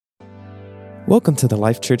Welcome to the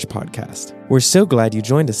Life Church Podcast. We're so glad you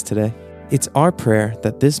joined us today. It's our prayer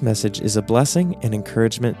that this message is a blessing and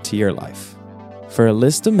encouragement to your life. For a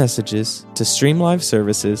list of messages, to stream live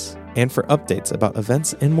services, and for updates about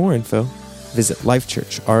events and more info, visit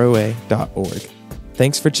lifechurchroa.org.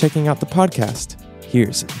 Thanks for checking out the podcast.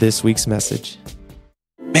 Here's this week's message.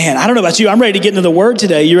 Man, I don't know about you. I'm ready to get into the Word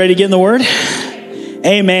today. You ready to get in the Word?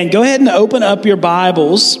 Amen. Go ahead and open up your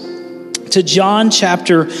Bibles to John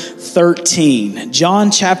chapter 13.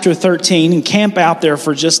 John chapter 13, and camp out there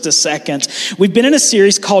for just a second. We've been in a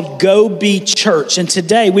series called Go Be Church, and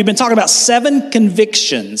today we've been talking about 7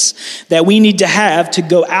 convictions that we need to have to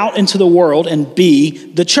go out into the world and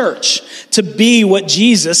be the church, to be what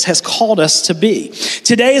Jesus has called us to be.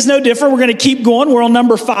 Today is no different. We're going to keep going. We're on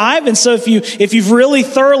number 5, and so if you've really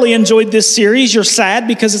thoroughly enjoyed this series, you're sad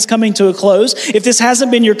because it's coming to a close. If this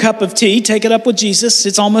hasn't been your cup of tea, take it up with Jesus.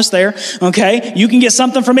 It's almost there. Okay, you can get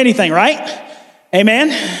something from anything, right?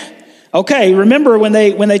 Amen. Okay, remember when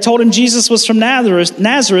they told him Jesus was from Nazareth,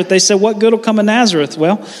 they said, "What good will come of Nazareth?"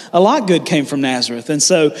 Well, a lot good came from Nazareth, and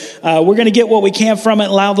so we're going to get what we can from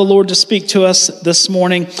it. Allow the Lord to speak to us this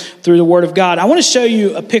morning through the Word of God. I want to show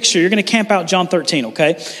you a picture. You're going to camp out John 13. Okay,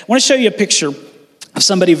 I want to show you a picture of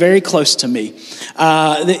somebody very close to me.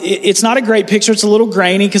 It's not a great picture. It's a little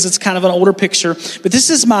grainy because it's kind of an older picture. But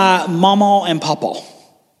this is my mama and papa.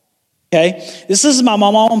 Okay, this is my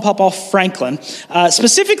mama and papa Franklin.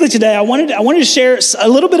 Specifically today, I wanted to share a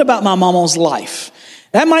little bit about my mama's life.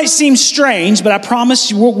 That might seem strange, but I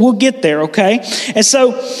promise you we'll get there. Okay, and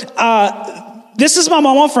so this is my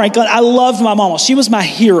mama Franklin. I loved my mama. She was my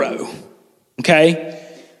hero. Okay,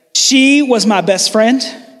 she was my best friend.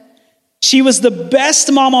 She was the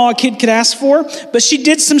best mama a kid could ask for, but she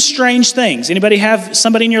did some strange things. Anybody have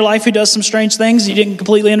somebody in your life who does some strange things you didn't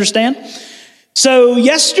completely understand? So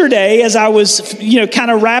yesterday, as I was, kind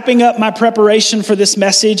of wrapping up my preparation for this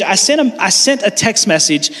message, I sent a text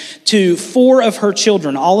message to 4 of her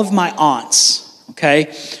children, all of my aunts,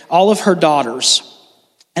 okay, all of her daughters.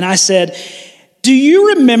 And I said, do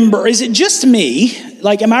you remember, is it just me?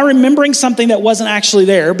 Like, am I remembering something that wasn't actually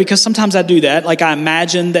there? Because sometimes I do that. Like, I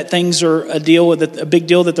imagine that things are a big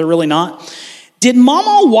deal that they're really not. Did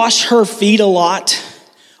Mama wash her feet a lot?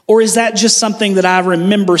 Or is that just something that I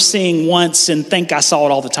remember seeing once and think I saw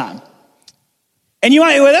it all the time? And you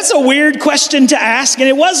might, well, that's a weird question to ask. And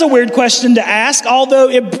it was a weird question to ask, although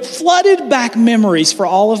it flooded back memories for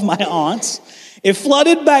all of my aunts. It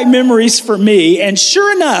flooded back memories for me. And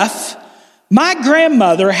sure enough, my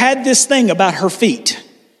grandmother had this thing about her feet.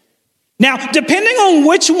 Now, depending on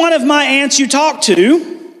which one of my aunts you talk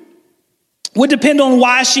to, would depend on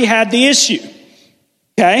why she had the issue.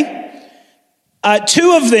 Okay?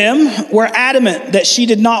 2 of them were adamant that she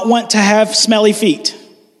did not want to have smelly feet,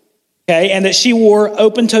 okay, and that she wore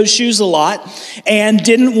open-toed shoes a lot and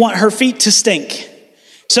didn't want her feet to stink.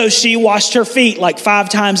 So she washed her feet like 5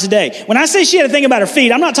 times a day. When I say she had a thing about her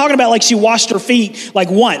feet, I'm not talking about like she washed her feet like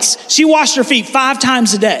once. She washed her feet 5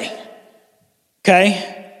 times a day,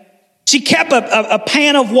 okay? She kept a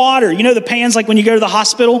pan of water. You know the pans like when you go to the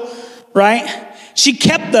hospital, right? She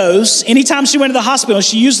kept those. Anytime she went to the hospital,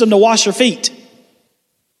 she used them to wash her feet.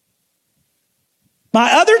 My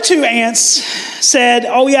other 2 aunts said,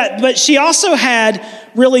 oh yeah, but she also had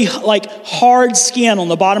really like hard skin on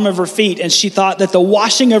the bottom of her feet, and she thought that the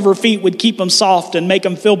washing of her feet would keep them soft and make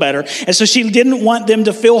them feel better. And so she didn't want them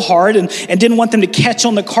to feel hard and didn't want them to catch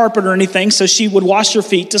on the carpet or anything, so she would wash her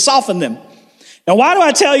feet to soften them. Now, why do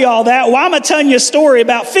I tell you all that? Why am I telling you a story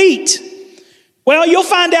about feet? Well, you'll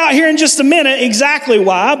find out here in just a minute exactly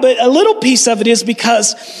why, but a little piece of it is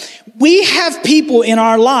because we have people in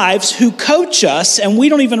our lives who coach us, and we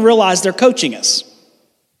don't even realize they're coaching us.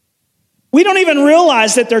 We don't even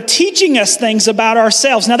realize that they're teaching us things about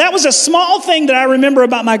ourselves. Now, that was a small thing that I remember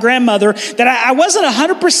about my grandmother that I wasn't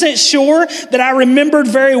 100% sure that I remembered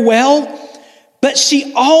very well, but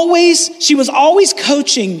she was always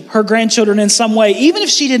coaching her grandchildren in some way, even if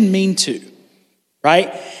she didn't mean to,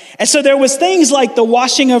 right? And so there was things like the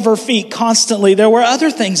washing of her feet constantly. There were other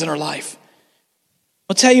things in her life.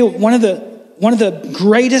 I'll tell you, one of the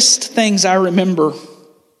greatest things I remember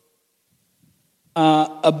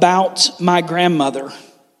about my grandmother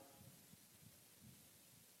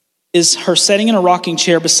is her sitting in a rocking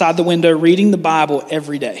chair beside the window reading the Bible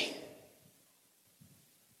every day.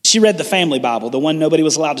 She read the family Bible, the one nobody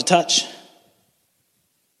was allowed to touch.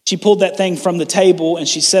 She pulled that thing from the table and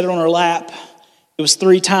she set it on her lap. It was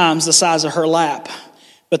 3 times the size of her lap,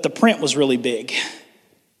 but the print was really big.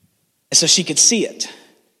 And so she could see it.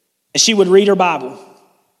 And she would read her Bible.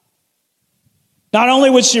 Not only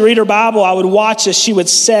would she read her Bible, I would watch as she would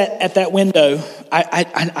sit at that window.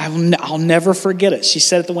 I'll never forget it. She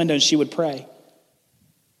sat at the window and she would pray.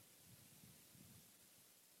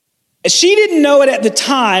 She didn't know it at the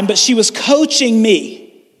time, but she was coaching me.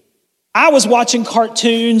 I was watching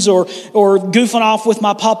cartoons or goofing off with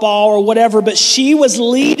my papa or whatever, but she was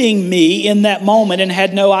leading me in that moment and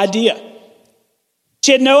had no idea.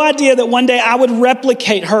 She had no idea that one day I would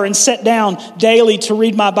replicate her and sit down daily to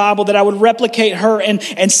read my Bible, that I would replicate her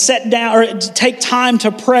and sit down or take time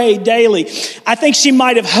to pray daily. I think she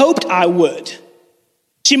might have hoped I would.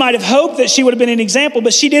 She might have hoped that she would have been an example,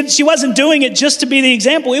 but she wasn't doing it just to be the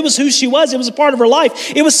example. It was who she was. It was a part of her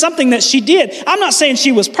life. It was something that she did. I'm not saying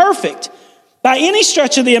she was perfect by any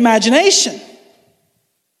stretch of the imagination,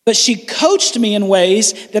 but she coached me in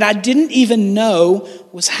ways that I didn't even know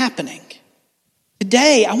was happening.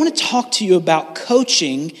 Today, I want to talk to you about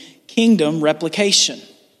coaching kingdom replication.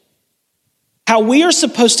 How we are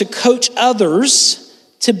supposed to coach others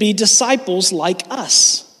to be disciples like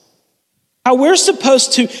us. How we're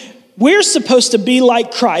supposed to be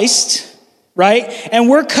like Christ, right? And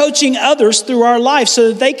we're coaching others through our life so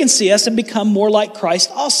that they can see us and become more like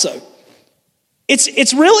Christ also.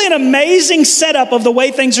 It's really an amazing setup of the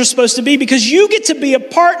way things are supposed to be because you get to be a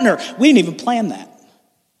partner. We didn't even plan that.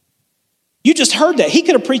 You just heard that. He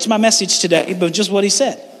could have preached my message today, but just what he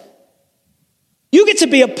said. You get to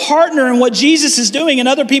be a partner in what Jesus is doing in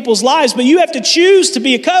other people's lives, but you have to choose to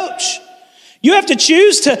be a coach. You have to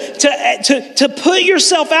choose to put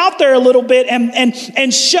yourself out there a little bit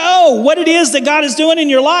and show what it is that God is doing in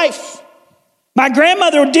your life. My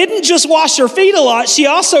grandmother didn't just wash her feet a lot. She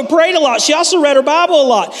also prayed a lot. She also read her Bible a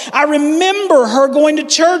lot. I remember her going to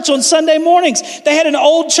church on Sunday mornings. They had an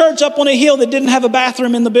old church up on a hill that didn't have a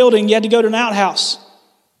bathroom in the building. You had to go to an outhouse.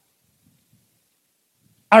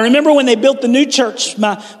 I remember when they built the new church,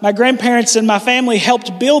 my grandparents and my family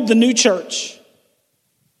helped build the new church.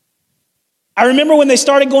 I remember when they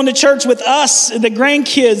started going to church with us, the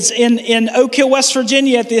grandkids in Oak Hill, West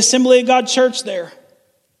Virginia at the Assembly of God church there.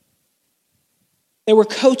 They were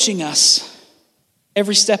coaching us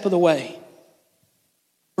every step of the way.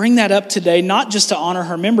 Bring that up today, not just to honor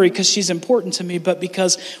her memory because she's important to me, but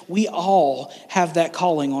because we all have that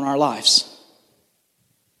calling on our lives.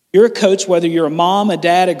 You're a coach, whether you're a mom, a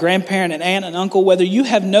dad, a grandparent, an aunt, an uncle, whether you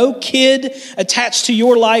have no kid attached to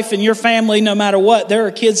your life and your family, no matter what, there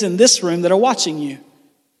are kids in this room that are watching you.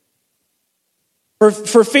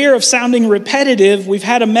 For fear of sounding repetitive, we've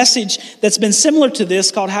had a message that's been similar to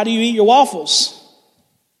this called How Do You Eat Your Waffles?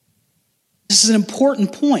 This is an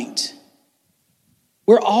important point.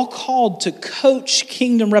 We're all called to coach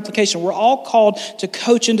kingdom replication. We're all called to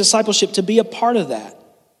coach in discipleship, to be a part of that.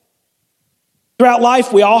 Throughout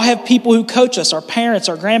life, we all have people who coach us, our parents,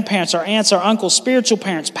 our grandparents, our aunts, our uncles, spiritual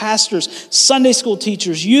parents, pastors, Sunday school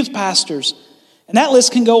teachers, youth pastors. And that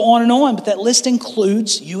list can go on and on, but that list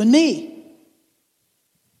includes you and me.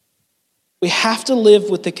 We have to live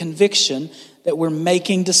with the conviction that we're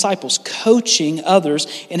making disciples, coaching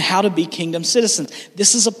others in how to be kingdom citizens.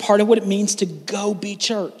 This is a part of what it means to go be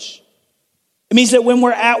church. It means that when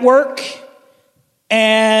we're at work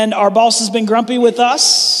and our boss has been grumpy with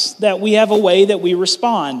us, that we have a way that we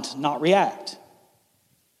respond, not react.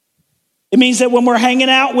 It means that when we're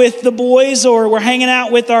hanging out with the boys or we're hanging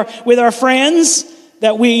out with our friends,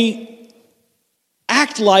 that we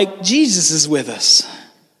act like Jesus is with us.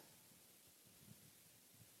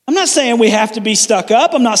 I'm not saying we have to be stuck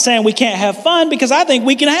up. I'm not saying we can't have fun because I think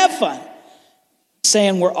we can have fun. I'm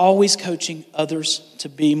saying we're always coaching others to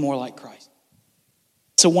be more like Christ.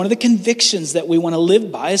 So one of the convictions that we want to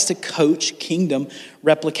live by is to coach kingdom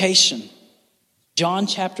replication. John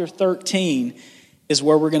chapter 13 is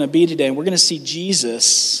where we're going to be today. And we're going to see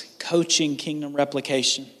Jesus coaching kingdom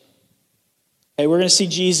replication. Okay, we're going to see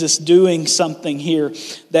Jesus doing something here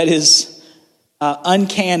that is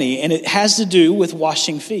uncanny, and it has to do with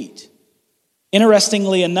washing feet.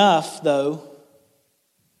 Interestingly enough, though,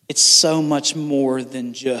 it's so much more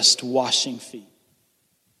than just washing feet.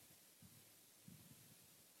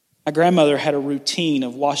 My grandmother had a routine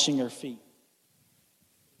of washing her feet.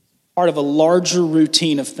 Part of a larger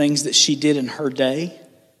routine of things that she did in her day.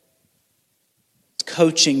 It's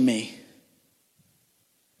coaching me.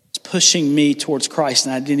 It's pushing me towards Christ,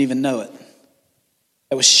 and I didn't even know it.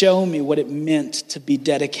 It was showing me what it meant to be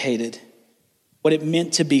dedicated, what it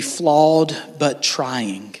meant to be flawed but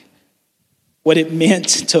trying, what it meant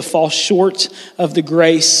to fall short of the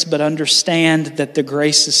grace but understand that the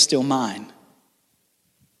grace is still mine.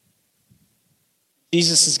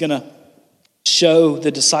 Jesus is going to show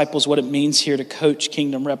the disciples what it means here to coach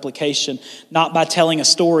kingdom replication, not by telling a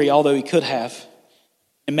story, although he could have,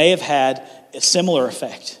 It may have had a similar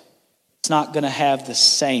effect. It's not going to have the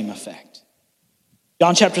same effect.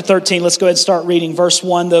 John chapter 13, let's go ahead and start reading verse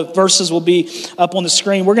 1. The verses will be up on the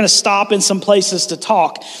screen. We're going to stop in some places to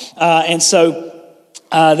talk. And so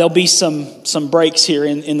there'll be some breaks here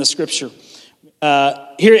in the scripture.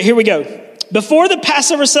 Here we go. Before the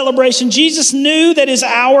Passover celebration, Jesus knew that his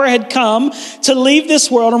hour had come to leave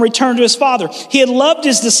this world and return to his Father. He had loved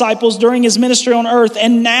his disciples during his ministry on earth,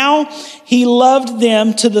 and now he loved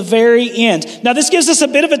them to the very end. Now, this gives us a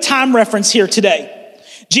bit of a time reference here today.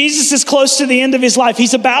 Jesus is close to the end of his life.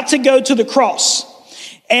 He's about to go to the cross.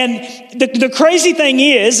 And the crazy thing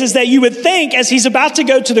is that you would think as he's about to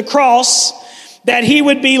go to the cross that he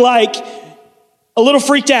would be like a little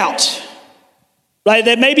freaked out. Right?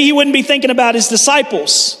 That maybe he wouldn't be thinking about his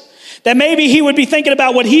disciples. That maybe he would be thinking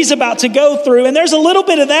about what he's about to go through. And there's a little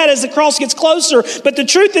bit of that as the cross gets closer. But the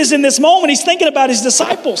truth is, in this moment, he's thinking about his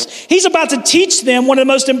disciples. He's about to teach them one of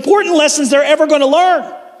the most important lessons they're ever going to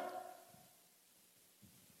learn.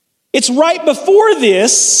 It's right before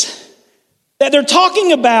this that they're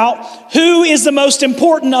talking about who is the most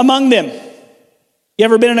important among them. You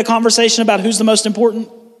ever been in a conversation about who's the most important?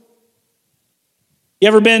 You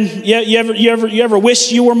ever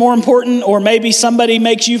wish you were more important, or maybe somebody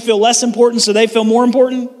makes you feel less important so they feel more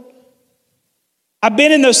important? I've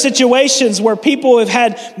been in those situations where people have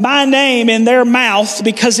had my name in their mouth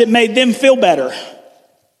because it made them feel better.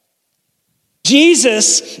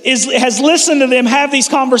 Jesus has listened to them have these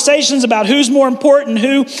conversations about who's more important,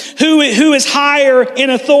 who is higher in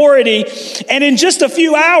authority. And in just a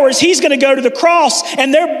few hours, he's going to go to the cross,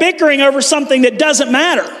 and they're bickering over something that doesn't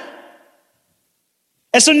matter.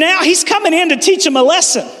 And so now he's coming in to teach them a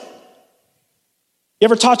lesson. You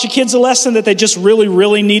ever taught your kids a lesson that they just really,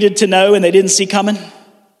 really needed to know and they didn't see coming?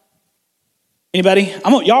 Anybody?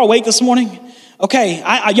 Y'all awake this morning? Okay,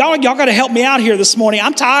 y'all got to help me out here this morning.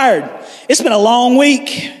 I'm tired. It's been a long week.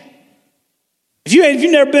 If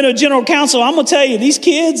you've never been to a general counsel, I'm going to tell you, these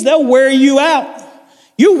kids, they'll wear you out.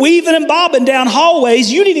 You're weaving and bobbing down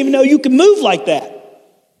hallways. You didn't even know you could move like that.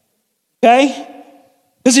 Okay?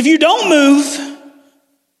 Because if you don't move,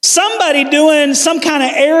 somebody doing some kind of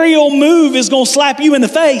aerial move is going to slap you in the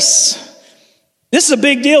face. This is a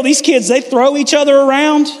big deal. These kids, they throw each other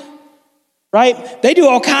around, right? They do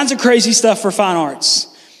all kinds of crazy stuff for fine arts.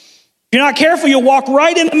 If you're not careful, you'll walk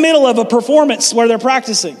right in the middle of a performance where they're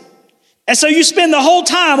practicing. And so you spend the whole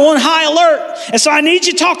time on high alert. And so I need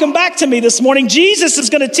you talking back to me this morning. Jesus is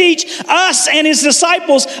going to teach us and his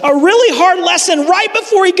disciples a really hard lesson right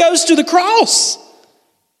before he goes to the cross.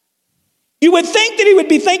 You would think that he would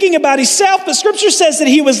be thinking about himself, but scripture says that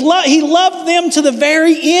he loved them to the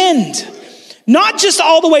very end. Not just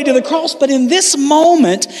all the way to the cross, but in this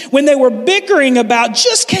moment when they were bickering about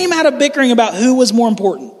who was more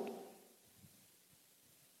important.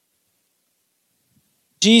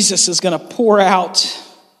 Jesus is going to pour out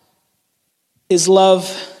his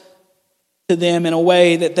love to them in a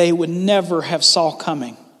way that they would never have saw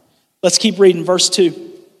coming. Let's keep reading verse 2.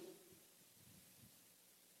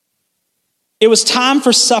 It was time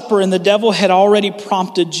for supper, and the devil had already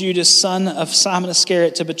prompted Judas, son of Simon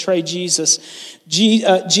Iscariot, to betray Jesus.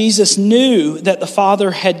 Jesus knew that the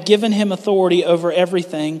Father had given him authority over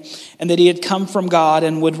everything, and that he had come from God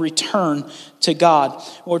and would return to God.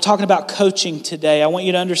 We're talking about coaching today. I want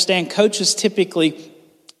you to understand, coaches typically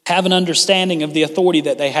have an understanding of the authority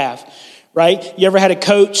that they have, right? You ever had a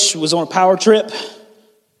coach who was on a power trip,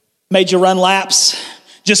 made you run laps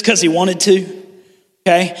just because he wanted to?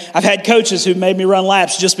 Okay, I've had coaches who made me run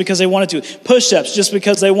laps just because they wanted to, push-ups just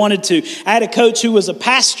because they wanted to. I had a coach who was a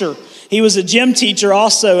pastor. He was a gym teacher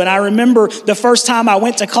also, and I remember the first time I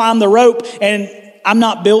went to climb the rope, and I'm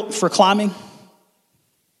not built for climbing.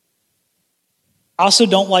 I also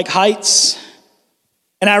don't like heights.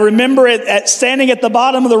 And I remember standing at the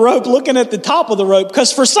bottom of the rope, looking at the top of the rope,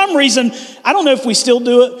 because for some reason, I don't know if we still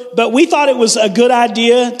do it, but we thought it was a good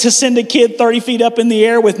idea to send a kid 30 feet up in the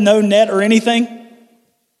air with no net or anything.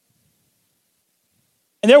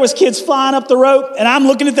 And there was kids flying up the rope, and I'm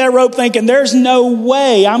looking at that rope thinking, there's no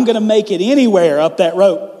way I'm going to make it anywhere up that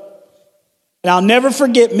rope. And I'll never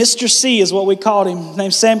forget, Mr. C is what we called him. His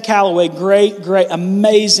name's Sam Calloway, great,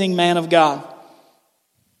 amazing man of God.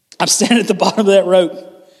 I'm standing at the bottom of that rope. And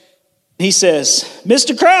he says,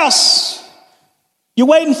 Mr. Krause, you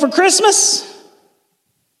waiting for Christmas?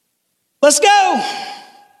 Let's go.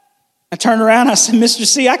 I turned around, I said, Mr.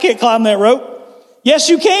 C, I can't climb that rope. Yes,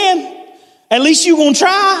 you can. At least you're going to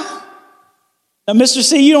try. Now, Mr.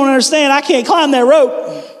 C, you don't understand. I can't climb that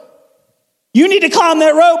rope. You need to climb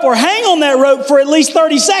that rope or hang on that rope for at least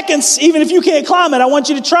 30 seconds, even if you can't climb it. I want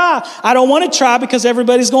you to try. I don't want to try because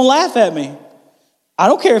everybody's going to laugh at me. I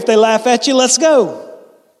don't care if they laugh at you, let's go.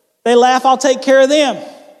 They laugh, I'll take care of them.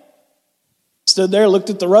 Stood there, looked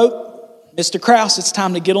at the rope. Mr. Krause, it's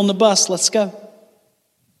time to get on the bus, let's go.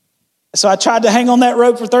 So I tried to hang on that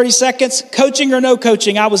rope for 30 seconds. Coaching or no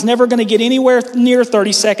coaching, I was never going to get anywhere near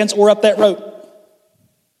 30 seconds or up that rope.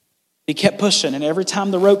 He kept pushing, and every time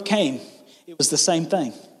the rope came, it was the same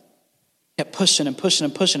thing. He kept pushing and pushing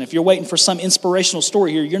and pushing. If you're waiting for some inspirational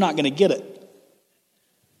story here, you're not going to get it.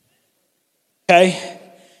 Okay?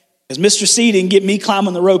 Because Mr. C didn't get me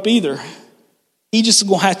climbing the rope either. He just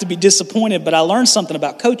going to have to be disappointed, but I learned something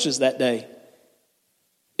about coaches that day.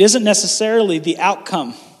 It isn't necessarily the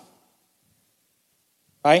outcome.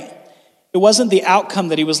 Right? It wasn't the outcome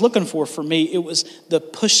that he was looking for me. It was the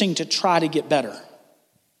pushing to try to get better,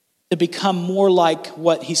 to become more like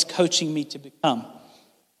what he's coaching me to become.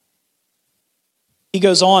 He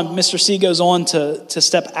goes on, Mr. C goes on to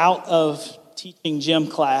step out of teaching gym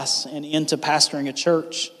class and into pastoring a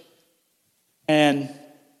church, and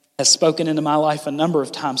has spoken into my life a number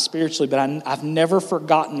of times spiritually, but I've never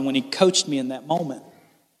forgotten when he coached me in that moment.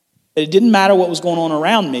 That it didn't matter what was going on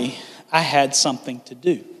around me. I had something to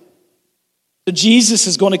do. So Jesus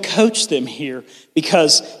is going to coach them here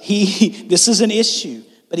because this is an issue,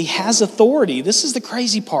 but he has authority. This is the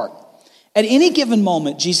crazy part. At any given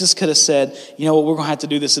moment, Jesus could have said, you know what, we're going to have to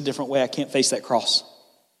do this a different way. I can't face that cross.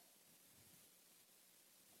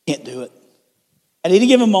 Can't do it. At any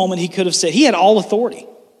given moment, he could have said, he had all authority.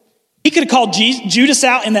 He could have called Judas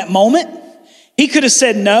out in that moment. He could have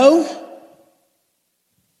said no.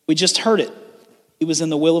 We just heard it. It was in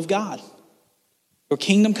the will of God. Your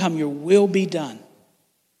kingdom come, your will be done.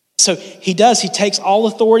 So he does. He takes all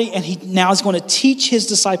authority, and he now is going to teach his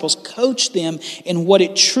disciples, coach them in what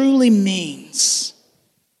it truly means.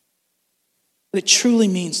 What it truly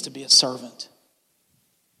means to be a servant.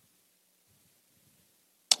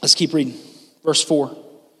 Let's keep reading. Verse 4.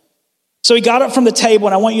 So he got up from the table,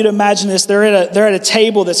 and I want you to imagine this. They're at a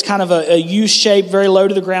table that's kind of a U shape, very low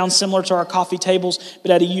to the ground, similar to our coffee tables,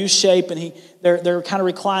 but at a U shape. And they're kind of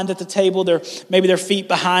reclined at the table. Maybe their feet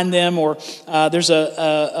behind them, or there's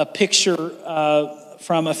a picture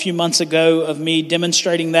from a few months ago of me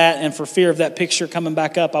demonstrating that. And for fear of that picture coming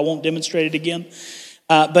back up, I won't demonstrate it again.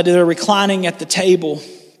 But they're reclining at the table.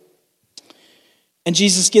 And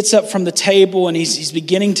Jesus gets up from the table, and he's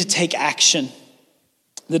beginning to take action.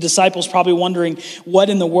 The disciples probably wondering what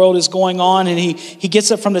in the world is going on. And he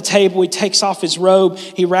gets up from the table. He takes off his robe.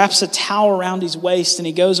 He wraps a towel around his waist, and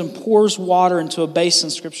he goes and pours water into a basin,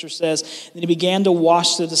 Scripture says. And he began to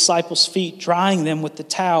wash the disciples' feet, drying them with the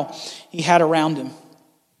towel he had around him.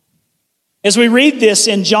 As we read this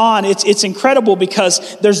in John, it's incredible because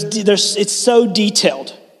it's so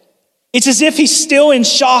detailed. It's as if he's still in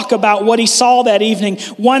shock about what he saw that evening.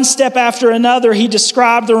 One step after another, he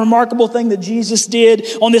described the remarkable thing that Jesus did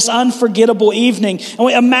on this unforgettable evening. And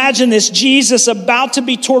we imagine this, Jesus about to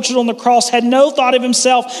be tortured on the cross, had no thought of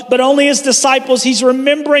himself, but only his disciples. He's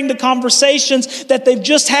remembering the conversations that they've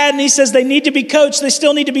just had, and he says they need to be coached. They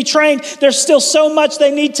still need to be trained. There's still so much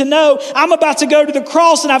they need to know. I'm about to go to the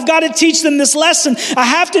cross, and I've got to teach them this lesson. I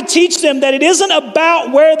have to teach them that it isn't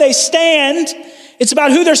about where they stand. It's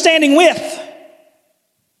about who they're standing with.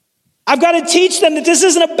 I've got to teach them that this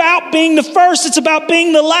isn't about being the first, it's about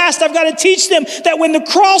being the last. I've got to teach them that when the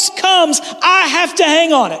cross comes, I have to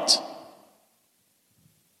hang on it.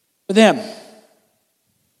 For them.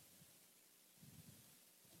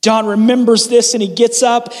 John remembers this, and he gets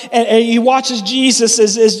up and he watches Jesus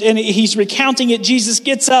and he's recounting it. Jesus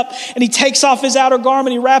gets up and he takes off his outer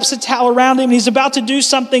garment. He wraps a towel around him. And he's about to do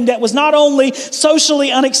something that was not only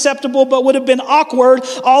socially unacceptable, but would have been awkward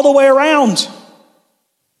all the way around.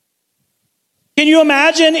 Can you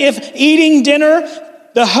imagine if eating dinner,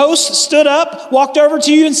 the host stood up, walked over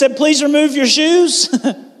to you and said, please remove your shoes.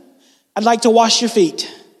 I'd like to wash your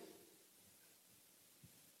feet.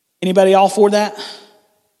 Anybody all for that?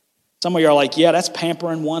 Some of y'all are like, yeah, that's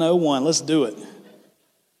pampering 101. Let's do it.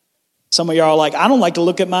 Some of y'all are like, I don't like to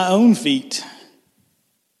look at my own feet.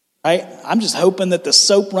 Right? I'm just hoping that the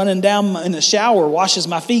soap running down in the shower washes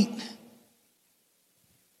my feet.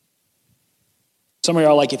 Some of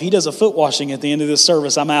y'all are like, if he does a foot washing at the end of this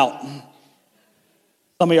service, I'm out.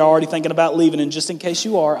 Some of y'all are already thinking about leaving, and just in case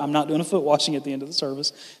you are, I'm not doing a foot washing at the end of the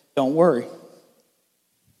service. Don't worry.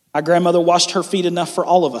 My grandmother washed her feet enough for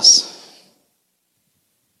all of us.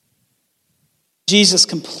 Jesus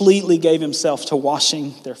completely gave himself to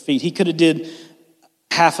washing their feet. He could have did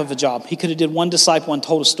half of a job. He could have did one disciple and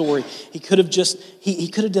told a story. He could have he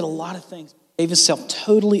could have did a lot of things. Gave himself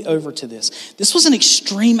totally over to this. This was an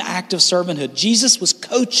extreme act of servanthood. Jesus was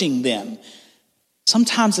coaching them.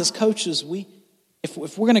 Sometimes as coaches, we if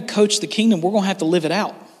we're going to coach the kingdom, we're going to have to live it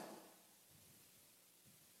out.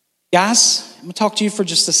 Guys, I'm going to talk to you for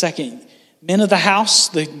just a second. Men of the house,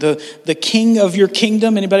 the king of your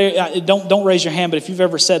kingdom. Anybody? Don't raise your hand, but if you've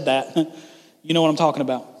ever said that, you know what I'm talking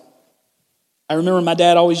about. I remember my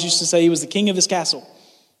dad always used to say he was the king of his castle.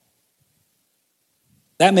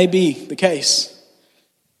 That may be the case.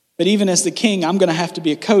 But even as the king, I'm going to have to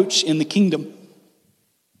be a coach in the kingdom. And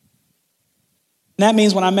that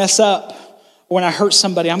means when I mess up or when I hurt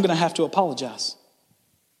somebody, I'm going to have to apologize.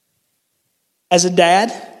 As a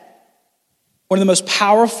dad, one of the most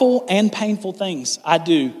powerful and painful things I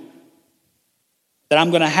do that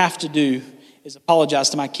I'm going to have to do is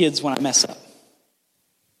apologize to my kids when I mess up.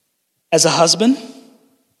 As a husband,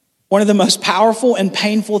 one of the most powerful and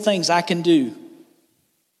painful things I can do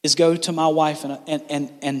is go to my wife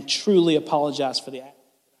and truly apologize for the act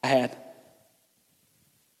I had.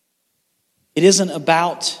 It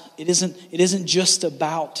isn't just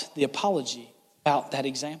about the apology, about that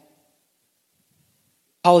example.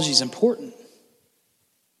 Apology is important.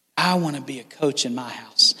 I want to be a coach in my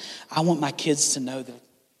house. I want my kids to know that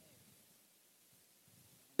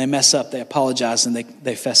they mess up, they apologize, and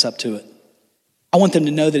they fess up to it. I want them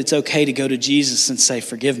to know that it's okay to go to Jesus and say,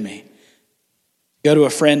 forgive me. Go to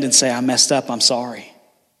a friend and say, I messed up, I'm sorry.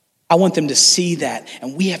 I want them to see that,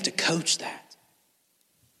 and we have to coach that.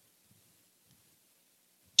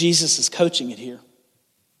 Jesus is coaching it here.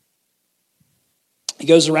 He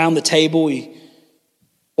goes around the table, he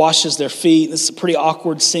washes their feet. This is a pretty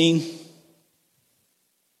awkward scene.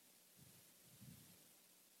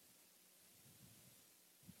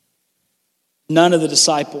 None of the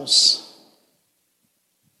disciples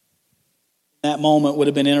in that moment would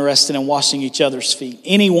have been interested in washing each other's feet.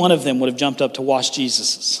 Any one of them would have jumped up to wash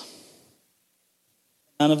Jesus's.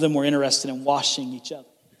 None of them were interested in washing each other.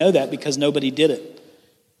 I know that because nobody did it.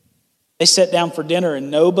 They sat down for dinner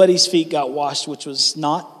and nobody's feet got washed, which was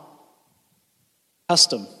not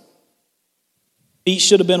custom. Feet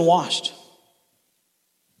should have been washed.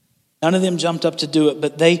 None of them jumped up to do it,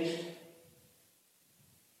 but they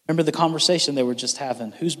remember the conversation they were just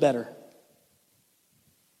having. Who's better?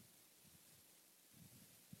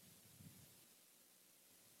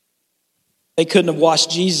 They couldn't have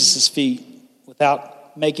washed Jesus' feet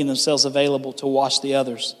without making themselves available to wash the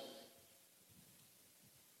others.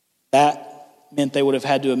 That meant they would have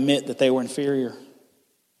had to admit that they were inferior.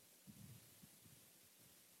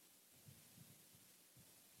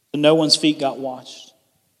 So no one's feet got washed.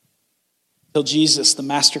 Until Jesus, the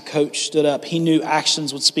master coach, stood up. He knew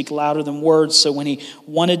actions would speak louder than words. So when he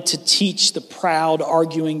wanted to teach the proud,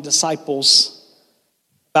 arguing disciples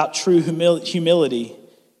about true humility,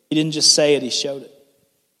 he didn't just say it, he showed it.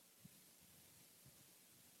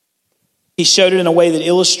 He showed it in a way that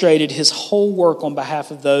illustrated his whole work on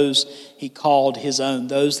behalf of those he called his own,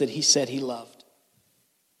 those that he said he loved.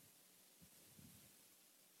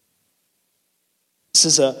 This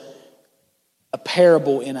is a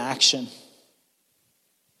parable in action.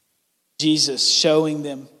 Jesus showing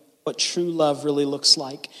them what true love really looks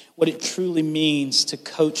like, what it truly means to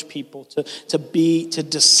coach people, to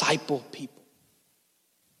disciple people.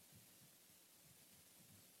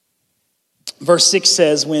 Verse 6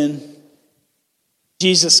 says, when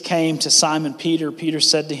Jesus came to Simon Peter, Peter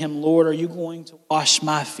said to him, Lord, are you going to wash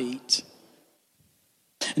my feet?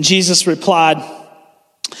 And Jesus replied,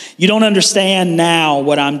 you don't understand now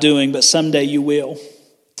what I'm doing, but someday you will.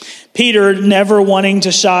 Peter, never wanting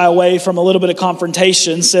to shy away from a little bit of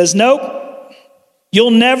confrontation, says, nope,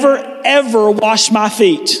 you'll never, ever wash my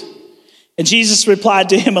feet. And Jesus replied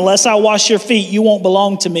to him, unless I wash your feet, you won't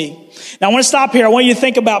belong to me. Now I want to stop here. I want you to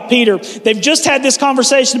think about Peter. They've just had this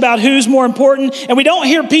conversation about who's more important, and we don't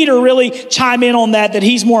hear Peter really chime in on that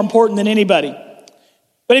he's more important than anybody.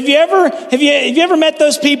 But have you ever met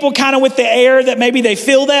those people kind of with the air that maybe they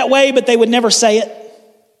feel that way, but they would never say it?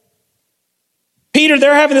 Peter,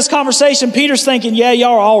 they're having this conversation. Peter's thinking, yeah,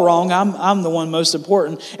 y'all are all wrong. I'm the one most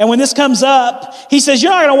important. And when this comes up, he says,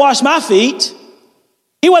 you're not going to wash my feet.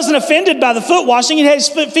 He wasn't offended by the foot washing. He had his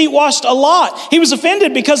feet washed a lot. He was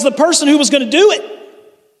offended because the person who was going to do it.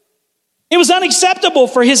 It was unacceptable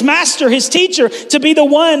for his master, his teacher, to be the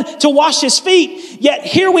one to wash his feet. Yet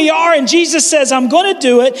here we are, and Jesus says, I'm going to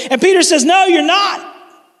do it. And Peter says, no, you're not.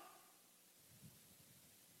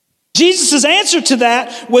 Jesus' answer to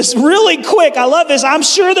that was really quick. I love this. I'm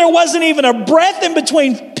sure there wasn't even a breath in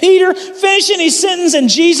between Peter finishing his sentence and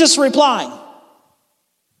Jesus replying.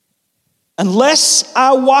 Unless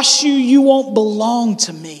I wash you, you won't belong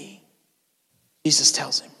to me, Jesus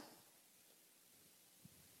tells him.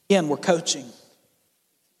 Again, we're coaching.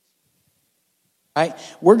 Right?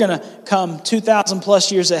 We're going to come 2,000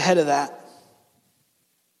 plus years ahead of that.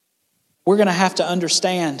 we're going to have to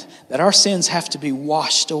understand that our sins have to be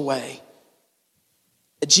washed away.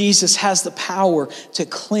 That Jesus has the power to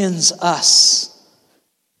cleanse us.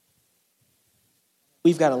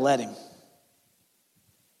 We've got to let him.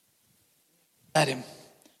 Let him.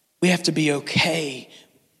 We have to be okay.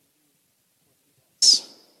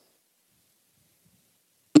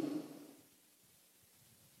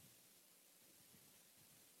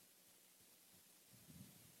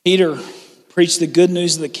 Peter preached the good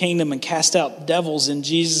news of the kingdom and cast out devils in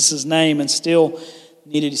Jesus' name and still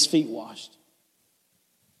needed his feet washed.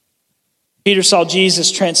 Peter saw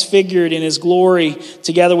Jesus transfigured in his glory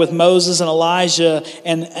together with Moses and Elijah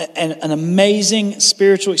and an amazing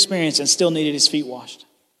spiritual experience and still needed his feet washed.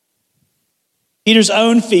 Peter's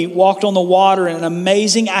own feet walked on the water in an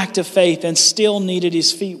amazing act of faith and still needed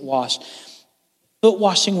his feet washed. Foot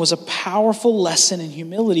washing was a powerful lesson in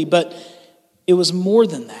humility, but it was more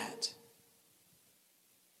than that.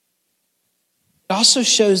 It also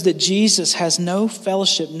shows that Jesus has no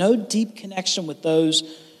fellowship, no deep connection with those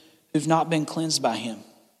who've not been cleansed by him.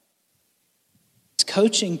 He's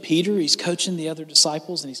coaching Peter, he's coaching the other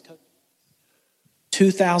disciples, and he's coaching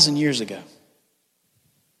 2,000 years ago.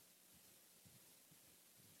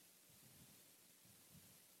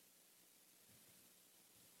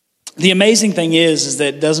 The amazing thing is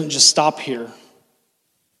that it doesn't just stop here.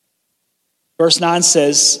 Verse 9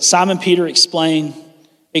 says, Simon Peter exclaimed,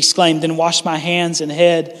 "Then wash my hands and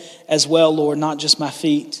head as well, Lord, not just my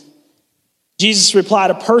feet." Jesus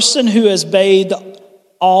replied, "A person who has bathed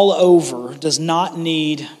all over does not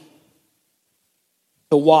need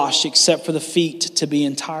to wash except for the feet to be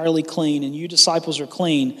entirely clean. And you disciples are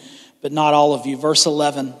clean, but not all of you." Verse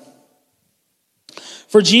 11.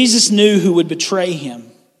 For Jesus knew who would betray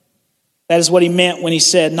him. That is what he meant when he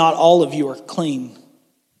said, "Not all of you are clean."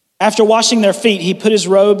 After washing their feet, he put his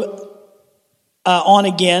robe on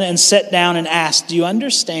again and sat down and asked, "Do you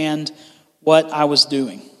understand what I was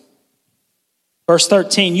doing?" Verse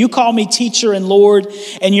 13, "You call me teacher and Lord,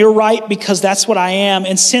 and you're right because that's what I am.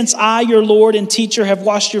 And since I, your Lord and teacher, have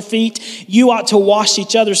washed your feet, you ought to wash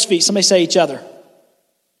each other's feet." Somebody say each other.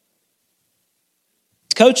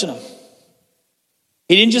 He's coaching them.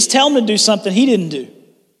 He didn't just tell them to do something he didn't do.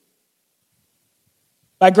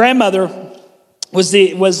 My grandmother was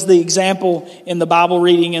the example in the Bible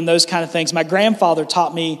reading and those kind of things. My grandfather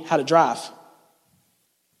taught me how to drive.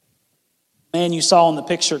 Man you saw in the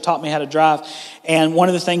picture taught me how to drive. And one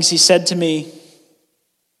of the things he said to me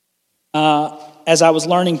as I was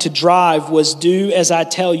learning to drive was, "Do as I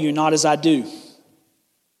tell you, not as I do."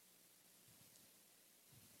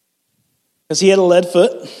 Because he had a lead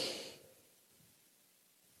foot.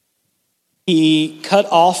 He cut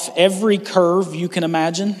off every curve you can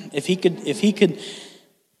imagine. If he could,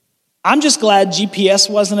 I'm just glad GPS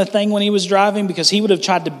wasn't a thing when he was driving, because he would have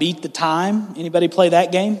tried to beat the time. Anybody play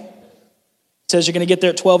that game? It says you're going to get there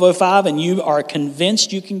at 12:05 and you are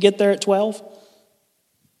convinced you can get there at 12.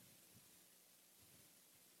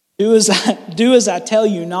 Do as I tell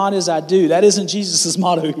you, not as I do. That isn't Jesus'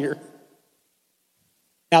 motto here.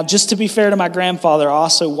 Now, just to be fair to my grandfather, I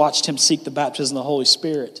also watched him seek the baptism of the Holy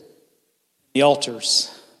Spirit. The altars.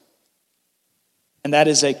 And that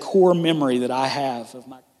is a core memory that I have of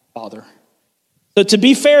my father. So to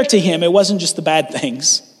be fair to him, it wasn't just the bad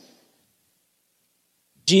things.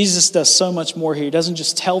 Jesus does so much more here. He doesn't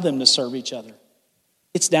just tell them to serve each other.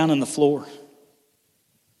 It's down on the floor.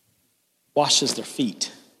 Washes their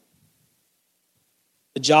feet.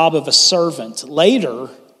 The job of a servant. Later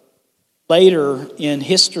in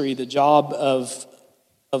history, the job of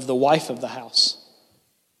the wife of the house.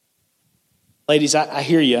 Ladies, I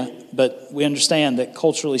hear you, but we understand that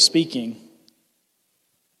culturally speaking,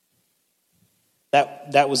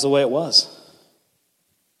 that was the way it was.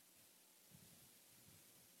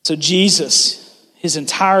 So Jesus, his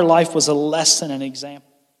entire life was a lesson and example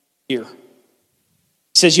here.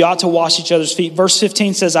 He says you ought to wash each other's feet. Verse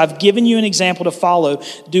 15 says, "I've given you an example to follow.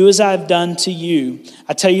 Do as I have done to you.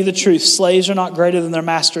 I tell you the truth, slaves are not greater than their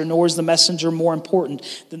master, nor is the messenger more important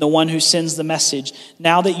than the one who sends the message.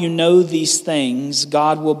 Now that you know these things,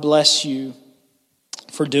 God will bless you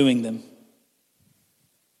for doing them."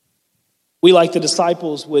 We, like the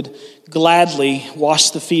disciples, would gladly wash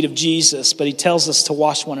the feet of Jesus, but he tells us to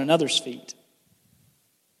wash one another's feet.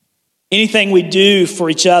 Anything we do for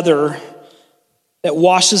each other that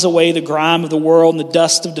washes away the grime of the world and the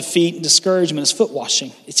dust of defeat and discouragement is foot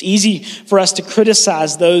washing. It's easy for us to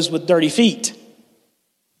criticize those with dirty feet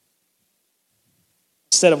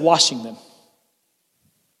instead of washing them.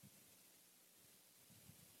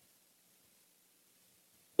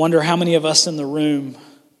 Wonder how many of us in the room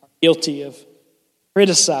are guilty of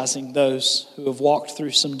criticizing those who have walked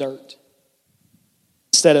through some dirt.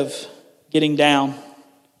 instead of getting down,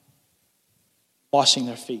 washing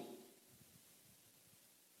their feet.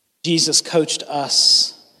 Jesus coached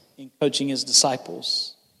us in coaching his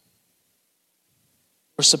disciples.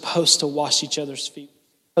 We're supposed to wash each other's feet.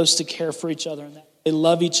 We're supposed to care for each other in that. They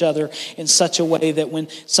love each other in such a way that when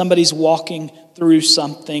somebody's walking through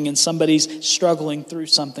something and somebody's struggling through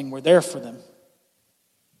something, we're there for them.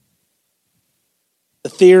 The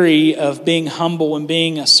theory of being humble and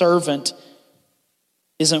being a servant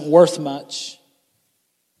isn't worth much,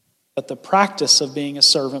 but the practice of being a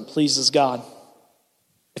servant pleases God.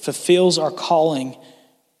 It fulfills our calling,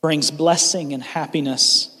 brings blessing and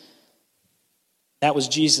happiness. That was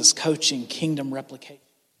Jesus coaching kingdom replication.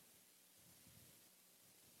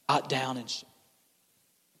 Got down and shit.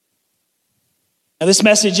 Now, this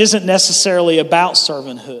message isn't necessarily about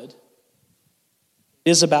servanthood.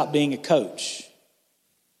 It is about being a coach,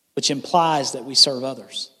 which implies that we serve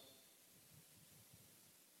others.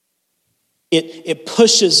 It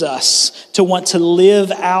pushes us to want to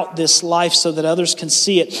live out this life so that others can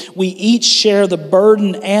see it. We each share the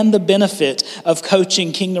burden and the benefit of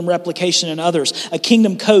coaching kingdom replication in others. A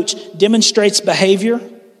kingdom coach demonstrates behavior,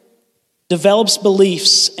 develops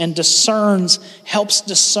beliefs, and helps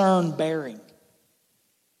discern bearing.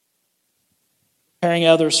 Preparing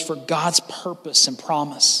others for God's purpose and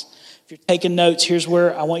promise. If you're taking notes, here's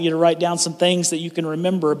where I want you to write down some things that you can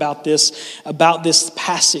remember about this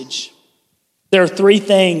passage. There are 3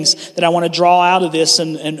 things that I want to draw out of this,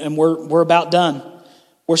 and we're about done.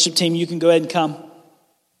 Worship team, you can go ahead and come.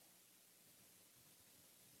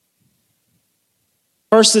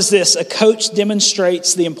 First is this: a coach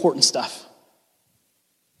demonstrates the important stuff.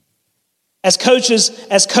 As coaches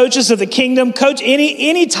of the kingdom,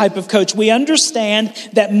 any type of coach, we understand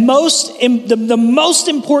that the most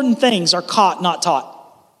important things are caught, not taught.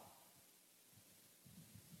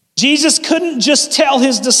 Jesus couldn't just tell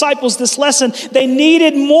his disciples this lesson. They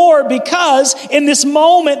needed more, because in this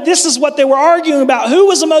moment, this is what they were arguing about. Who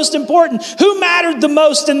was the most important? Who mattered the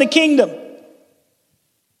most in the kingdom?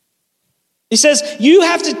 He says, you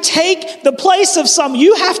have to take the place of some.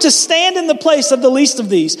 You have to stand in the place of the least of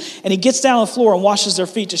these. And he gets down on the floor and washes their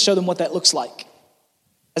feet to show them what that looks like.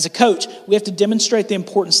 As a coach, we have to demonstrate the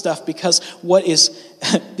important stuff, because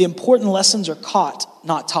the important lessons are caught,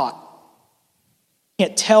 not taught. I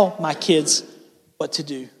can't tell my kids what to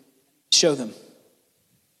do. Show them.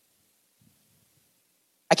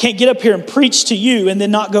 I can't get up here and preach to you and then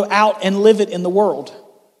not go out and live it in the world.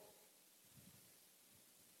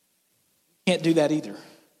 Can't do that either.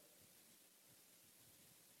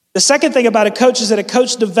 The second thing about a coach is that a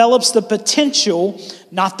coach develops the potential,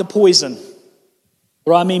 not the poison.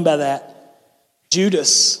 What do I mean by that?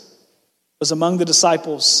 Judas was among the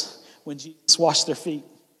disciples when Jesus washed their feet.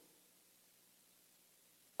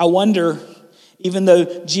 I wonder, even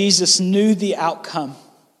though Jesus knew the outcome,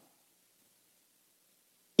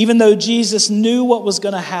 even though Jesus knew what was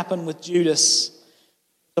going to happen with Judas,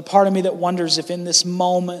 the part of me that wonders if in this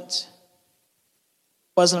moment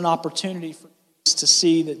wasn't an opportunity for us to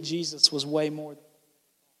see that Jesus was way more.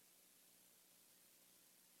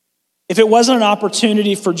 If it wasn't an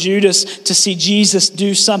opportunity for Judas to see Jesus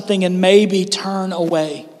do something and maybe turn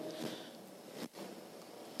away,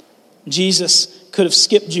 Jesus could have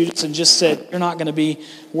skipped Judas and just said, "You're not going to be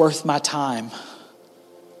worth my time."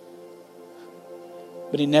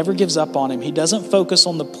 But he never gives up on him. He doesn't focus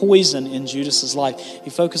on the poison in Judas's life. He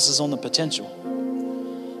focuses on the potential.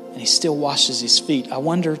 And he still washes his feet. I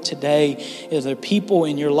wonder today, if there are people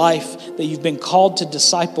in your life that you've been called to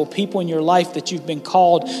disciple, people in your life that you've been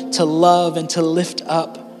called to love and to lift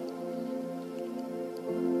up,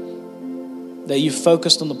 that you've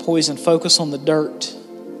focused on the poison, focus on the dirt,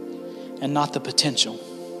 and not the potential.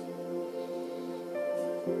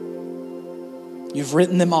 You've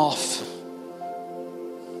written them off.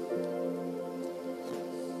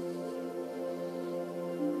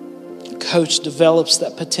 Coach develops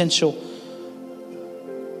that potential.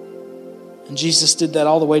 And Jesus did that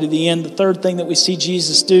all the way to the end. The third thing that we see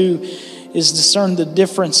Jesus do is discern the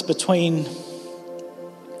difference between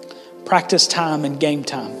practice time and game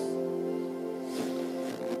time.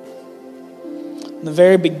 In the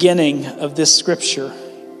very beginning of this scripture,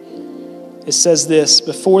 it says this: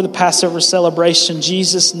 before the Passover celebration,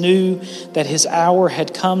 Jesus knew that his hour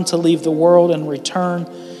had come to leave the world and return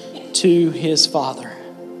to his Father.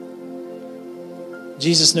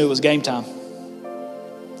 Jesus knew it was game time.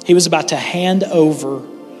 He was about to hand over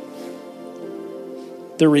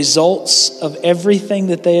the results of everything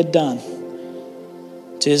that they had done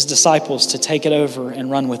to his disciples to take it over and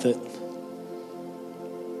run with it.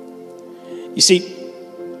 You see,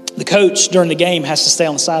 the coach during the game has to stay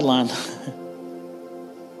on the sideline.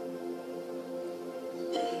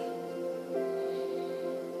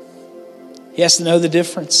 He has to know the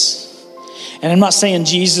difference. And I'm not saying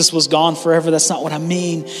Jesus was gone forever. That's not what I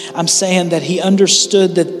mean. I'm saying that he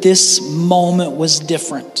understood that this moment was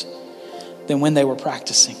different than when they were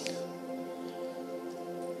practicing.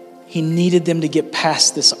 He needed them to get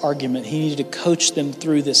past this argument. He needed to coach them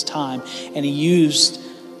through this time. And he used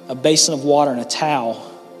a basin of water and a towel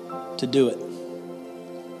to do it,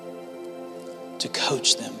 to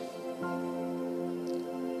coach them.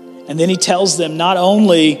 And then he tells them, not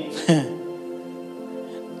only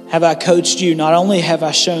have I coached you, not only have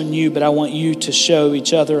I shown you, but I want you to show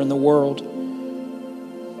each other in the world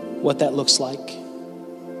what that looks like.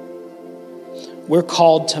 We're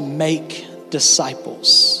called to make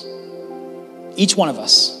disciples. Each one of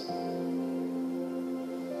us.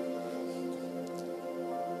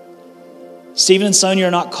 Stephen and Sonia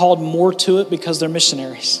are not called more to it because they're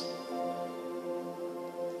missionaries.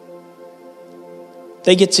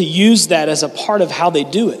 They get to use that as a part of how they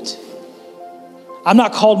do it. I'm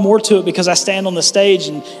not called more to it because I stand on the stage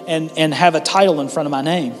and have a title in front of my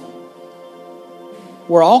name.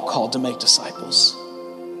 We're all called to make disciples.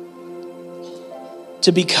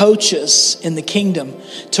 To be coaches in the kingdom.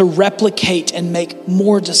 To replicate and make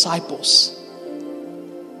more disciples.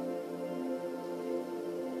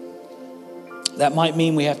 That might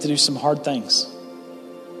mean we have to do some hard things.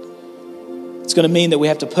 It's going to mean that we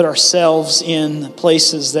have to put ourselves in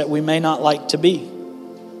places that we may not like to be.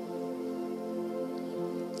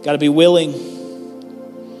 Got to be willing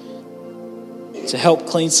to help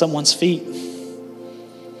clean someone's feet.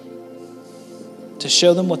 To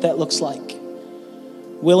show them what that looks like.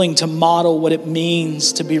 Willing to model what it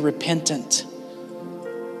means to be repentant.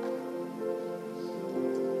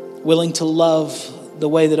 Willing to love the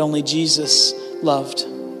way that only Jesus loved.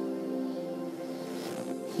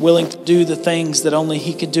 Willing to do the things that only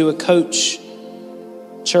he could do. A coach,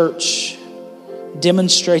 church,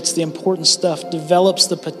 demonstrates the important stuff, develops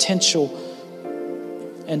the potential,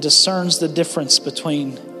 and discerns the difference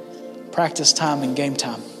between practice time and game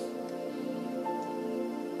time.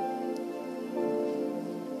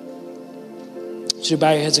 Should you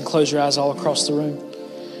bow your heads and close your eyes all across the room?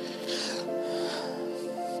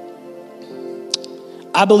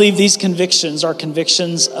 I believe these convictions are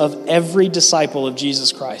convictions of every disciple of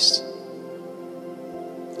Jesus Christ.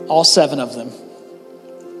 All 7 of them.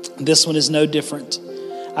 This one is no different.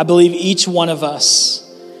 I believe each one of us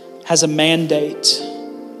has a mandate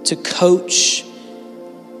to coach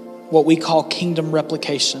what we call kingdom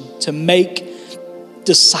replication, to make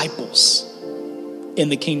disciples in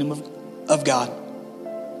the kingdom of God.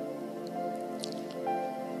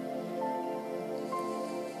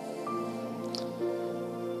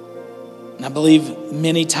 And I believe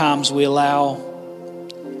many times we allow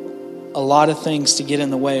a lot of things to get in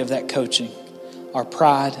the way of that coaching. Our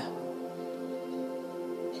pride,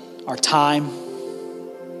 our time,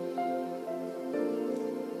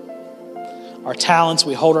 our talents.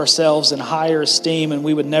 We hold ourselves in higher esteem, and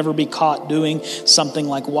we would never be caught doing something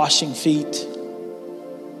like washing feet.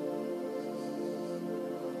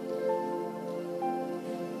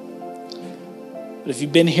 But if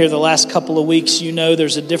you've been here the last couple of weeks, you know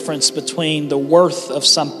there's a difference between the worth of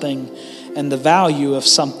something and the value of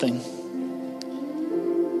something.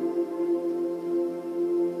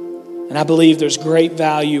 And I believe there's great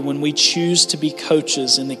value when we choose to be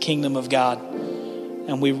coaches in the kingdom of God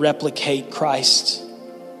and we replicate Christ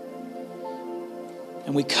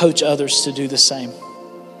and we coach others to do the same.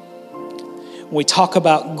 When we talk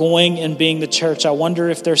about going and being the church, I wonder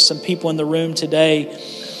if there's some people in the room today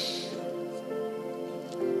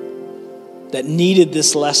that needed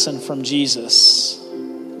this lesson from Jesus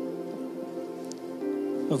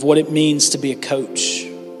of what it means to be a coach,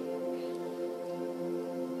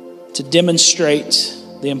 to demonstrate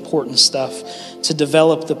the important stuff, to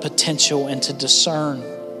develop the potential, and to discern.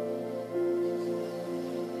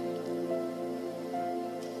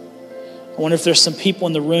 I wonder if there's some people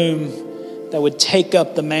in the room that would take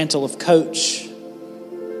up the mantle of coach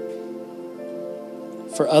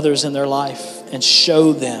for others in their life and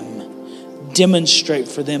show them, demonstrate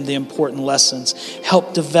for them the important lessons,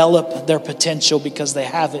 help develop their potential because they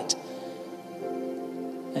have it,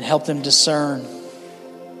 and help them discern.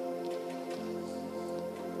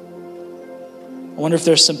 I wonder if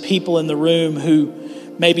there's some people in the room who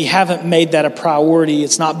maybe haven't made that a priority.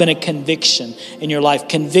 It's not been a conviction in your life.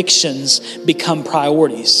 Convictions become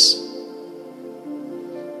priorities.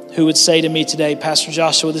 Who would say to me today, Pastor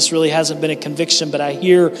Joshua, this really hasn't been a conviction, but I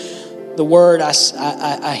hear the word, I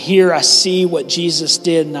see what Jesus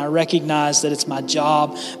did, and I recognize that it's my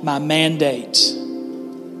job, my mandate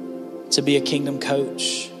to be a kingdom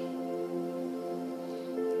coach.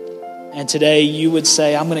 And today you would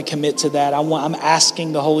say, I'm going to commit to that. I'm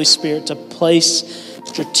asking the Holy Spirit to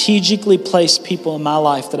strategically place people in my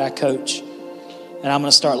life that I coach. And I'm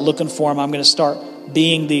going to start looking for them. I'm going to start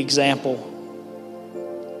being the example.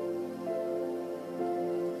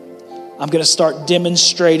 I'm going to start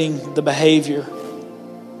demonstrating the behavior,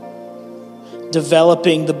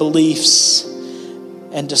 developing the beliefs,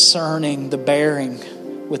 and discerning the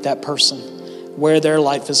bearing with that person, where their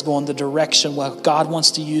life is going, the direction where God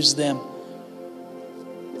wants to use them.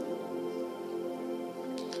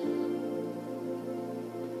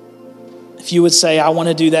 If you would say, I want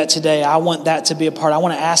to do that today, I want that to be a part. I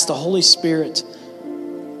want to ask the Holy Spirit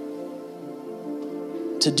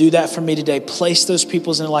to do that for me today. Place those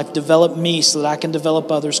people in their life. Develop me so that I can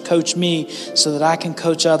develop others. Coach me so that I can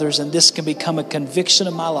coach others. And this can become a conviction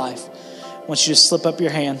of my life. I want you to slip up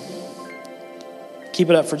your hand. Keep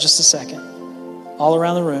it up for just a second. All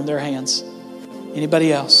around the room, their hands.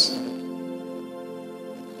 Anybody else?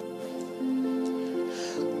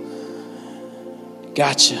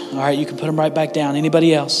 Gotcha. All right, you can put them right back down.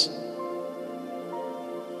 Anybody else?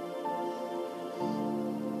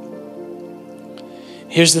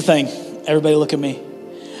 Here's the thing. Everybody look at me.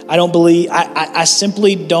 I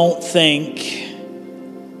simply don't think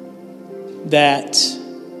that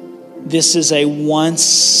this is a one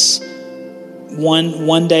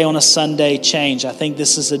day on a Sunday change. I think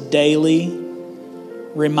this is a daily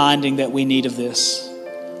reminding that we need of this.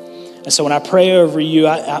 And so when I pray over you,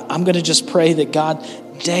 I'm going to just pray that God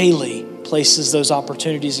daily places those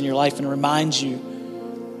opportunities in your life and reminds you.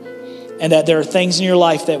 And that there are things in your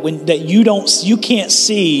life that you can't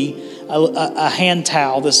see a hand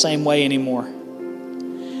towel the same way anymore.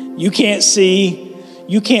 You can't see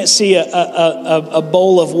a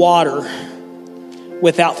bowl of water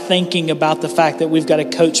without thinking about the fact that we've got to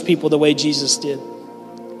coach people the way Jesus did.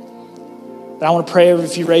 But I want to pray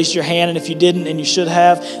if you raised your hand, and if you didn't and you should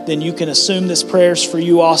have, then you can assume this prayer is for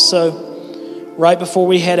you also. Right before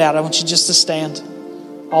we head out, I want you just to stand.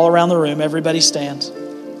 All around the room, everybody stand.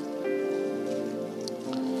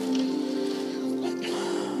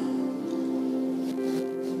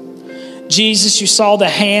 Jesus, you saw the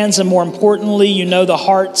hands, and more importantly, you know the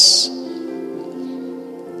hearts.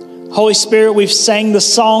 Holy Spirit, we've sang the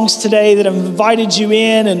songs today that have invited you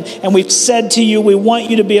in, and we've said to you, we want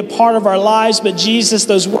you to be a part of our lives. But Jesus,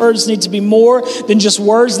 those words need to be more than just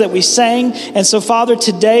words that we sang. And so, Father,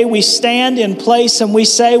 today we stand in place and we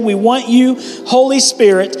say, we want you, Holy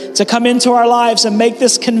Spirit, to come into our lives and make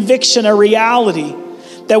this conviction a reality,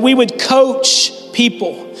 that we would coach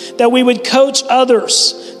people, that we would coach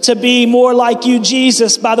others to be more like you,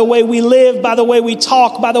 Jesus, by the way we live, by the way we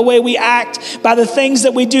talk, by the way we act, by the things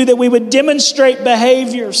that we do, that we would demonstrate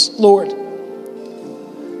behaviors, Lord,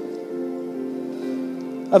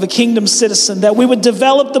 of a kingdom citizen, that we would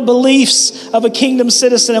develop the beliefs of a kingdom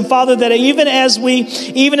citizen. And Father, that even as we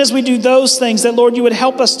do those things, that Lord, you would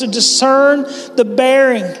help us to discern the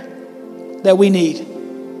bearing that we need.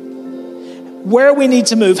 Where we need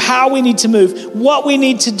to move, how we need to move, what we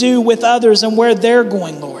need to do with others and where they're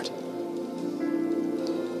going, Lord.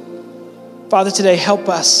 Father, today help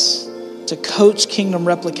us to coach kingdom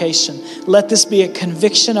replication. Let this be a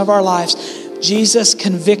conviction of our lives. Jesus,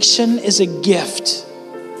 conviction is a gift.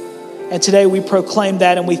 And today we proclaim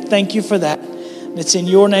that and we thank you for that. And it's in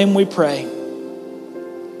your name we pray.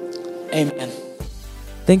 Amen.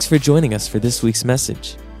 Thanks for joining us for this week's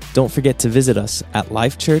message. Don't forget to visit us at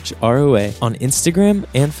Life Church ROA on Instagram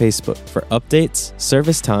and Facebook for updates,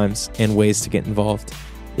 service times, and ways to get involved.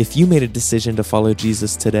 If you made a decision to follow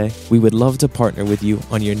Jesus today, we would love to partner with you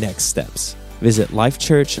on your next steps. Visit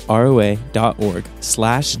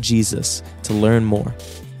lifechurchroa.org/Jesus to learn more.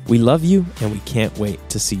 We love you and we can't wait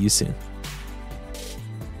to see you soon.